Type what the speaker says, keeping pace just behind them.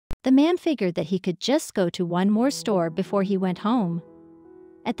The man figured that he could just go to one more store before he went home.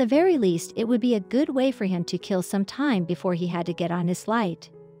 At the very least, it would be a good way for him to kill some time before he had to get on his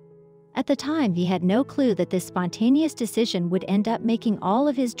flight. At the time, he had no clue that this spontaneous decision would end up making all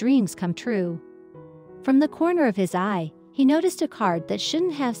of his dreams come true. From the corner of his eye, he noticed a card that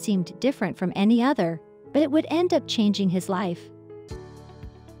shouldn't have seemed different from any other, but it would end up changing his life.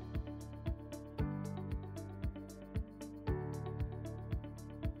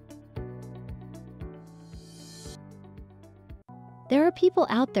 There are people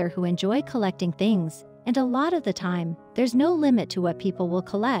out there who enjoy collecting things, and a lot of the time, there's no limit to what people will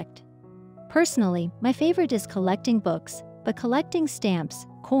collect. Personally, my favorite is collecting books, but collecting stamps,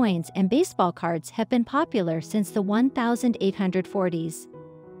 coins, and baseball cards have been popular since the 1840s.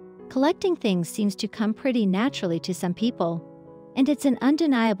 Collecting things seems to come pretty naturally to some people, and it's an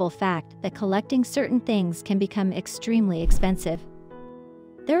undeniable fact that collecting certain things can become extremely expensive.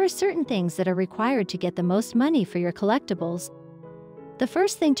 There are certain things that are required to get the most money for your collectibles. The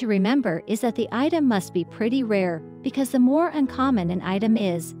first thing to remember is that the item must be pretty rare, because the more uncommon an item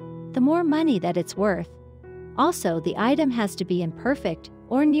is, the more money that it's worth. Also, the item has to be in perfect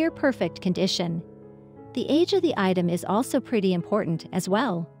or near perfect condition. The age of the item is also pretty important as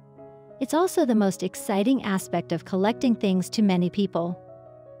well. It's also the most exciting aspect of collecting things to many people.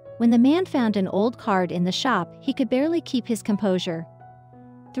 When the man found an old card in the shop, he could barely keep his composure.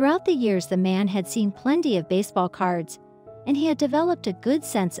 Throughout the years, the man had seen plenty of baseball cards, and he had developed a good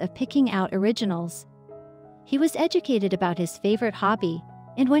sense of picking out originals. He was educated about his favorite hobby,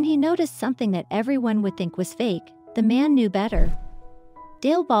 and when he noticed something that everyone would think was fake, the man knew better.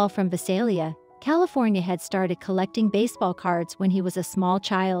 Dale Ball from Visalia, California had started collecting baseball cards when he was a small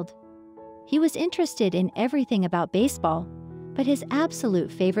child. He was interested in everything about baseball, but his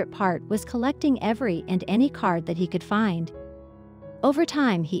absolute favorite part was collecting every and any card that he could find. Over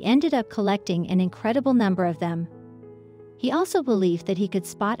time, he ended up collecting an incredible number of them. He also believed that he could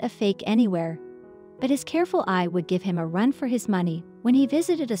spot a fake anywhere, but his careful eye would give him a run for his money when he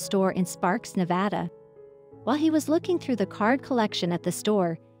visited a store in Sparks, Nevada. While he was looking through the card collection at the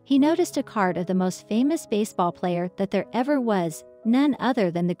store, he noticed a card of the most famous baseball player that there ever was, none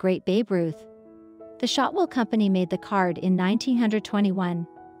other than the great Babe Ruth. The Shotwell Company made the card in 1921,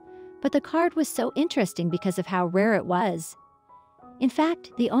 but the card was so interesting because of how rare it was. In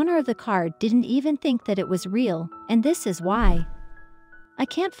fact, the owner of the card didn't even think that it was real, and this is why. "I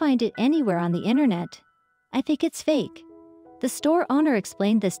can't find it anywhere on the internet. I think it's fake." The store owner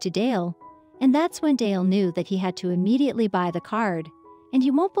explained this to Dale, and that's when Dale knew that he had to immediately buy the card, and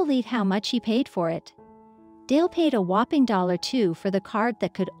you won't believe how much he paid for it. Dale paid a whopping $2 for the card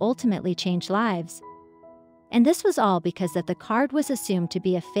that could ultimately change lives. And this was all because that the card was assumed to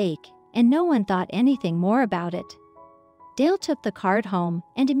be a fake, and no one thought anything more about it. Dale took the card home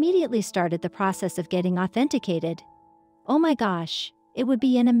and immediately started the process of getting authenticated. Oh my gosh, it would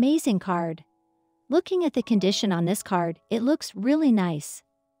be an amazing card. Looking at the condition on this card, it looks really nice.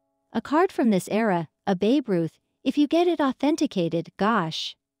 A card from this era, a Babe Ruth, if you get it authenticated,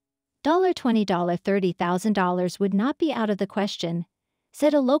 gosh. $20, $30,000 would not be out of the question,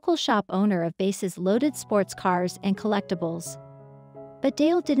 said a local shop owner of bases loaded sports cars and collectibles. But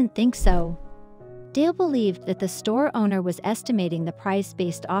Dale didn't think so. Dale believed that the store owner was estimating the price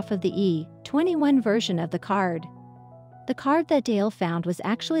based off of the E21 version of the card. The card that Dale found was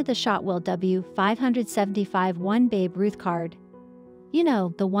actually the Shotwell W575-1 Babe Ruth card. You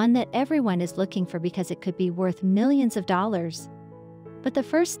know, the one that everyone is looking for because it could be worth millions of dollars. But the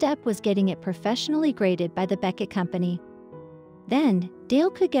first step was getting it professionally graded by the Beckett Company. Then, Dale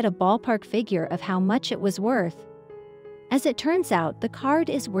could get a ballpark figure of how much it was worth. As it turns out, the card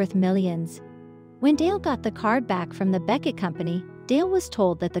is worth millions. When Dale got the card back from the Beckett Company, Dale was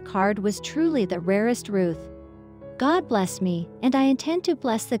told that the card was truly the rarest Ruth. "God bless me, and I intend to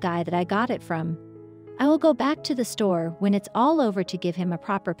bless the guy that I got it from. I will go back to the store when it's all over to give him a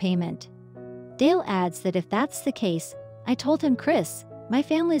proper payment." Dale adds that if that's the case, "I told him, Chris, my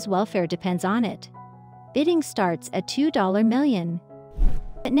family's welfare depends on it." Bidding starts at $2 million.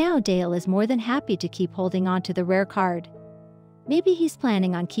 But now Dale is more than happy to keep holding on to the rare card. Maybe he's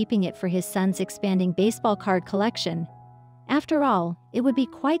planning on keeping it for his son's expanding baseball card collection. After all, it would be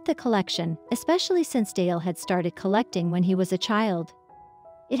quite the collection, especially since Dale had started collecting when he was a child.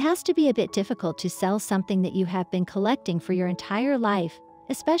 It has to be a bit difficult to sell something that you have been collecting for your entire life,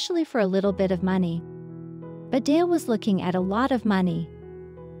 especially for a little bit of money. But Dale was looking at a lot of money.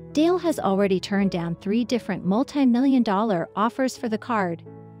 Dale has already turned down 3 different multi-million-dollar offers for the card,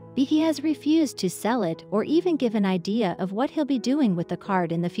 but he has refused to sell it or even give an idea of what he'll be doing with the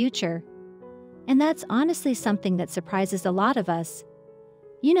card in the future. And that's honestly something that surprises a lot of us.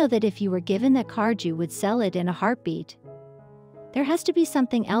 You know that if you were given that card, you would sell it in a heartbeat. There has to be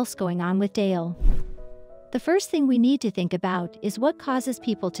something else going on with Dale. The first thing we need to think about is what causes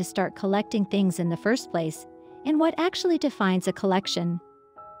people to start collecting things in the first place, and what actually defines a collection.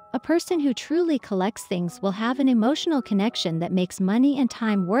 A person who truly collects things will have an emotional connection that makes money and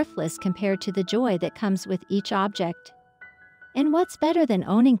time worthless compared to the joy that comes with each object. And what's better than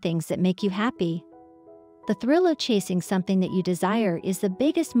owning things that make you happy? The thrill of chasing something that you desire is the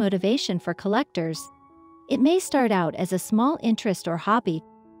biggest motivation for collectors. It may start out as a small interest or hobby,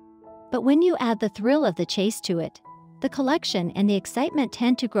 but when you add the thrill of the chase to it, the collection and the excitement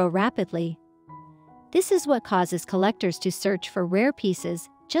tend to grow rapidly. This is what causes collectors to search for rare pieces,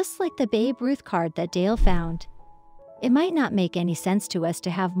 just like the Babe Ruth card that Dale found. It might not make any sense to us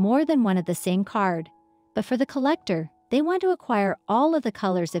to have more than one of the same card, but for the collector, they want to acquire all of the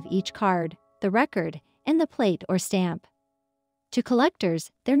colors of each card, the record, and the plate or stamp. To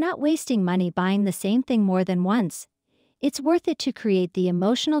collectors, they're not wasting money buying the same thing more than once. It's worth it to create the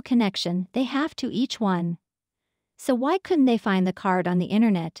emotional connection they have to each one. So why couldn't they find the card on the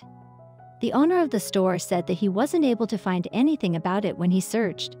internet? The owner of the store said that he wasn't able to find anything about it when he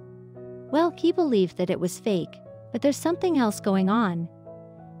searched. Well, he believed that it was fake, but there's something else going on.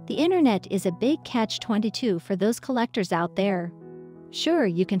 The internet is a big catch-22 for those collectors out there. Sure,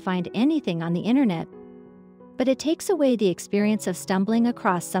 you can find anything on the internet, but it takes away the experience of stumbling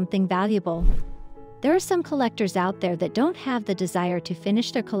across something valuable. There are some collectors out there that don't have the desire to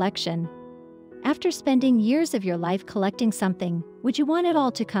finish their collection. After spending years of your life collecting something, would you want it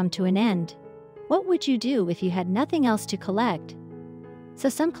all to come to an end? What would you do if you had nothing else to collect? So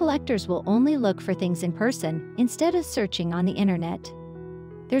some collectors will only look for things in person instead of searching on the internet.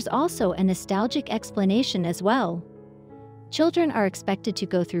 There's also a nostalgic explanation as well. Children are expected to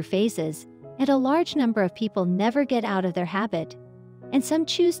go through phases, and a large number of people never get out of their habit, and some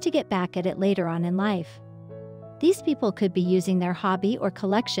choose to get back at it later on in life. These people could be using their hobby or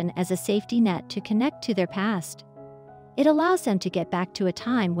collection as a safety net to connect to their past. It allows them to get back to a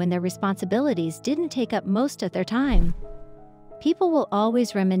time when their responsibilities didn't take up most of their time. People will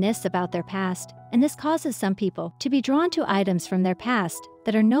always reminisce about their past, and this causes some people to be drawn to items from their past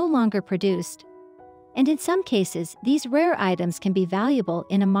that are no longer produced. And in some cases, these rare items can be valuable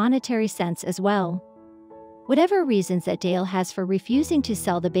in a monetary sense as well. Whatever reasons that Dale has for refusing to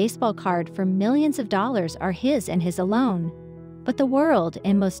sell the baseball card for millions of dollars are his and his alone. But the world,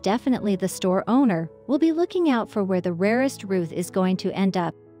 and most definitely the store owner, will be looking out for where the rarest Ruth is going to end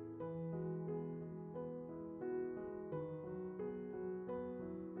up.